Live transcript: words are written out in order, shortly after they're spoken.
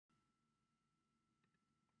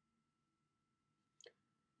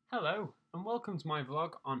Hello, and welcome to my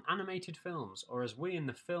vlog on animated films, or as we in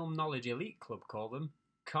the Film Knowledge Elite Club call them,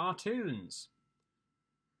 cartoons.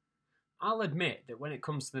 I'll admit that when it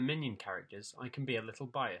comes to the Minion characters, I can be a little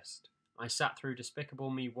biased. I sat through Despicable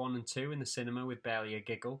Me 1 and 2 in the cinema with barely a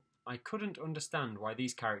giggle. I couldn't understand why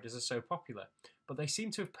these characters are so popular, but they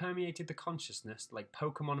seem to have permeated the consciousness like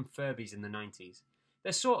Pokemon and Furbies in the 90s.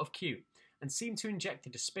 They're sort of cute, and seem to inject the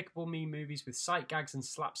Despicable Me movies with sight gags and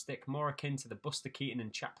slapstick more akin to the Buster Keaton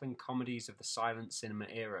and Chaplin comedies of the silent cinema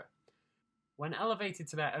era. When elevated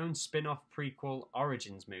to their own spin-off prequel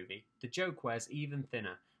Origins movie, the joke wears even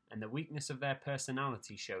thinner, and the weakness of their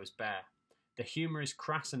personality shows bare. The humour is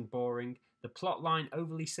crass and boring, the plot line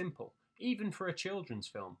overly simple, even for a children's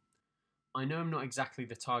film. I know I'm not exactly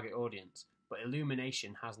the target audience, but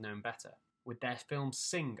Illumination has known better, with their film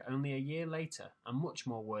Sing only a year later, a much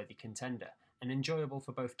more worthy contender, and enjoyable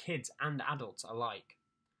for both kids and adults alike.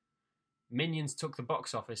 Minions took the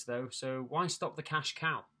box office though, so why stop the cash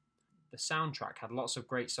cow? The soundtrack had lots of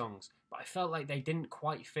great songs, but I felt like they didn't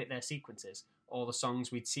quite fit their sequences, or the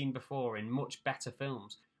songs we'd seen before in much better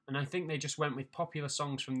films, and I think they just went with popular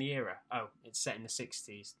songs from the era. Oh, it's set in the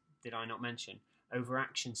 60s, did I not mention? Over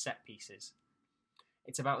action set pieces.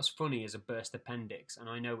 It's about as funny as a burst appendix, and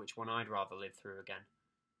I know which one I'd rather live through again.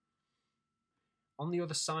 On the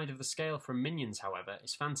other side of the scale from Minions, however,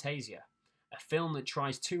 is Fantasia, a film that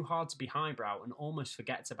tries too hard to be highbrow and almost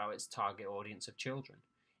forgets about its target audience of children.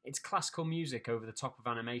 It's classical music over the top of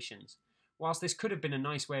animations. Whilst this could have been a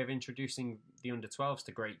nice way of introducing the under-12s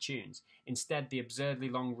to great tunes, instead the absurdly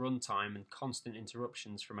long runtime and constant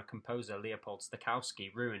interruptions from a composer, Leopold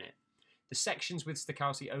Stokowski, ruin it. The sections with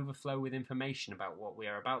Stokowski overflow with information about what we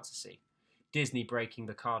are about to see, Disney breaking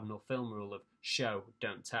the cardinal film rule of show,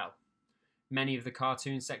 don't tell. Many of the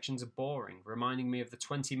cartoon sections are boring, reminding me of the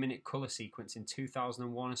 20-minute colour sequence in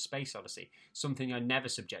 2001: A Space Odyssey, something I'd never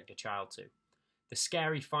subject a child to. The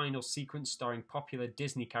scary final sequence starring popular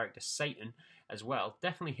Disney character Satan as well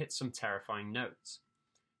definitely hits some terrifying notes.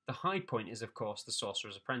 The high point is of course The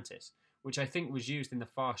Sorcerer's Apprentice, which I think was used in the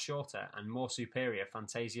far shorter and more superior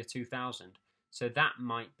Fantasia 2000, so that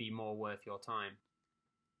might be more worth your time.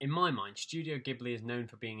 In my mind, Studio Ghibli is known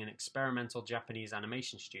for being an experimental Japanese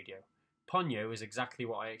animation studio. Ponyo is exactly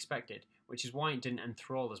what I expected, which is why it didn't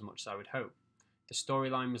enthrall as much as I would hope. The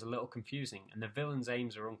storyline was a little confusing, and the villain's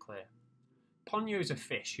aims are unclear. Ponyo is a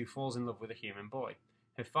fish who falls in love with a human boy.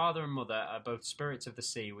 Her father and mother are both spirits of the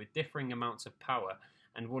sea with differing amounts of power,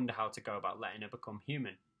 and wonder how to go about letting her become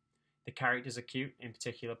human. The characters are cute, in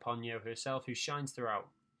particular Ponyo herself, who shines throughout.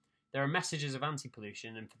 There are messages of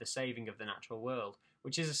anti-pollution and for the saving of the natural world,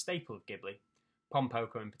 which is a staple of Ghibli.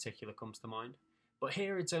 Pompoko in particular comes to mind. But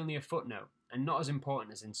here it's only a footnote, and not as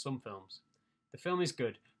important as in some films. The film is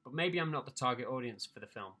good, but maybe I'm not the target audience for the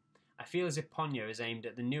film. I feel as if Ponyo is aimed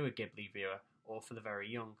at the newer Ghibli viewer, or for the very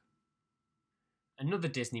young. Another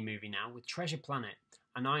Disney movie now, with Treasure Planet,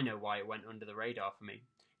 and I know why it went under the radar for me.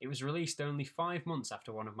 It was released only 5 months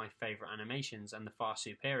after one of my favourite animations and the far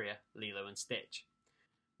superior Lilo and Stitch.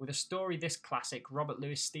 With a story this classic, Robert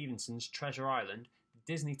Louis Stevenson's Treasure Island, the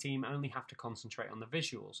Disney team only have to concentrate on the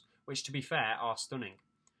visuals, which to be fair are stunning.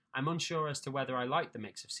 I'm unsure as to whether I like the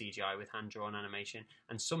mix of CGI with hand-drawn animation,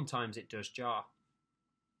 and sometimes it does jar.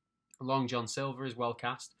 Long John Silver is well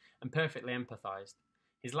cast and perfectly empathised.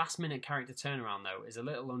 His last-minute character turnaround, though, is a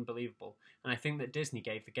little unbelievable, and I think that Disney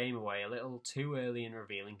gave the game away a little too early in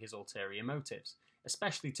revealing his ulterior motives,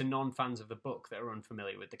 especially to non-fans of the book that are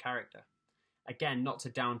unfamiliar with the character. Again, not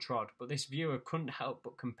to downtrod, but this viewer couldn't help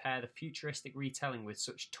but compare the futuristic retelling with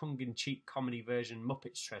such tongue-in-cheek comedy version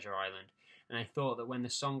Muppets Treasure Island, and I thought that when the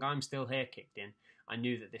song I'm Still Here kicked in, I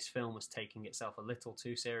knew that this film was taking itself a little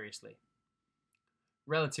too seriously.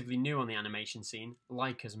 Relatively new on the animation scene,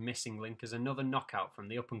 Laika's Missing Link is another knockout from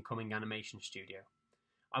the up-and-coming animation studio.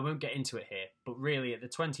 I won't get into it here, but really at the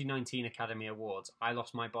 2019 Academy Awards, I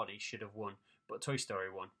Lost My Body should have won, but Toy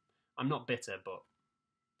Story won. I'm not bitter, but...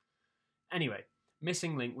 Anyway,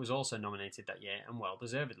 Missing Link was also nominated that year, and well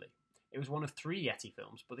deservedly. It was one of 3 Yeti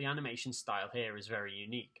films, but the animation style here is very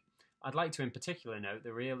unique. I'd like to in particular note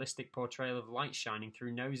the realistic portrayal of light shining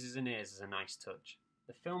through noses and ears as a nice touch.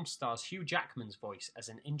 The film stars Hugh Jackman's voice as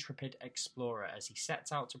an intrepid explorer as he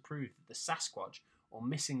sets out to prove that the Sasquatch, or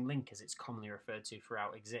Missing Link as it's commonly referred to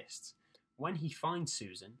throughout, exists. When he finds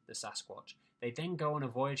Susan, the Sasquatch, they then go on a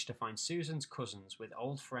voyage to find Susan's cousins with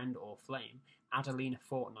old friend or flame, Adelina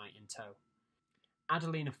Fortnight, in tow.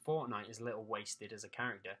 Adelina Fortnight is a little wasted as a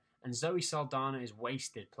character, and Zoe Saldana is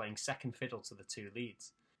wasted playing second fiddle to the 2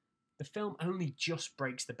 leads. The film only just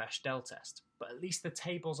breaks the Bechdel test, but at least the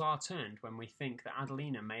tables are turned when we think that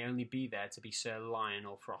Adelina may only be there to be Sir Lion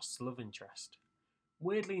or Frost's love interest.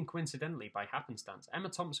 Weirdly and coincidentally, by happenstance, Emma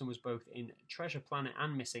Thompson was both in Treasure Planet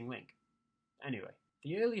and Missing Link. Anyway,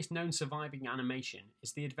 the earliest known surviving animation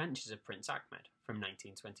is The Adventures of Prince Ahmed from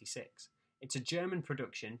 1926. It's a German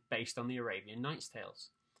production based on the Arabian Nights tales.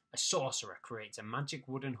 A sorcerer creates a magic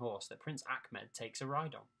wooden horse that Prince Ahmed takes a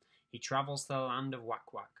ride on. He travels to the land of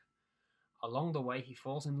Wak Wak. Along the way, he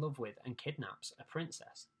falls in love with and kidnaps a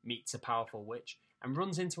princess, meets a powerful witch, and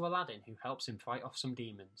runs into Aladdin, who helps him fight off some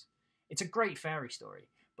demons. It's a great fairy story,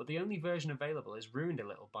 but the only version available is ruined a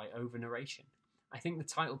little by over-narration. I think the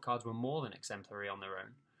title cards were more than exemplary on their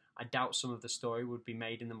own. I doubt some of the story would be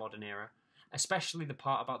made in the modern era, especially the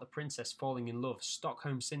part about the princess falling in love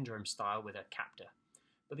Stockholm Syndrome style with her captor.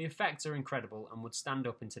 But the effects are incredible and would stand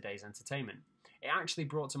up in today's entertainment. It actually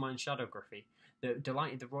brought to mind Shadowgraphy, that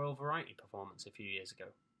delighted the Royal Variety performance a few years ago.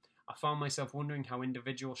 I found myself wondering how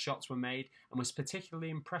individual shots were made and was particularly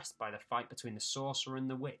impressed by the fight between the sorcerer and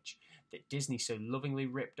the witch that Disney so lovingly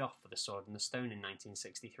ripped off for The Sword and the Stone in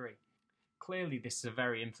 1963. Clearly this is a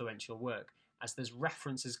very influential work, as there's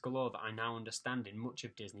references galore that I now understand in much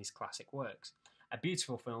of Disney's classic works. A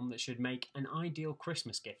beautiful film that should make an ideal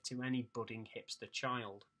Christmas gift to any budding hipster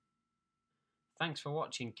child. Thanks for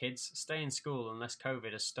watching, kids. Stay in school unless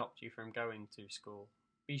COVID has stopped you from going to school.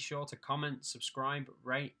 Be sure to comment, subscribe,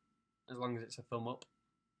 rate, as long as it's a thumb up.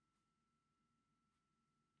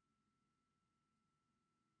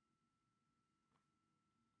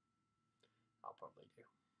 I'll probably do.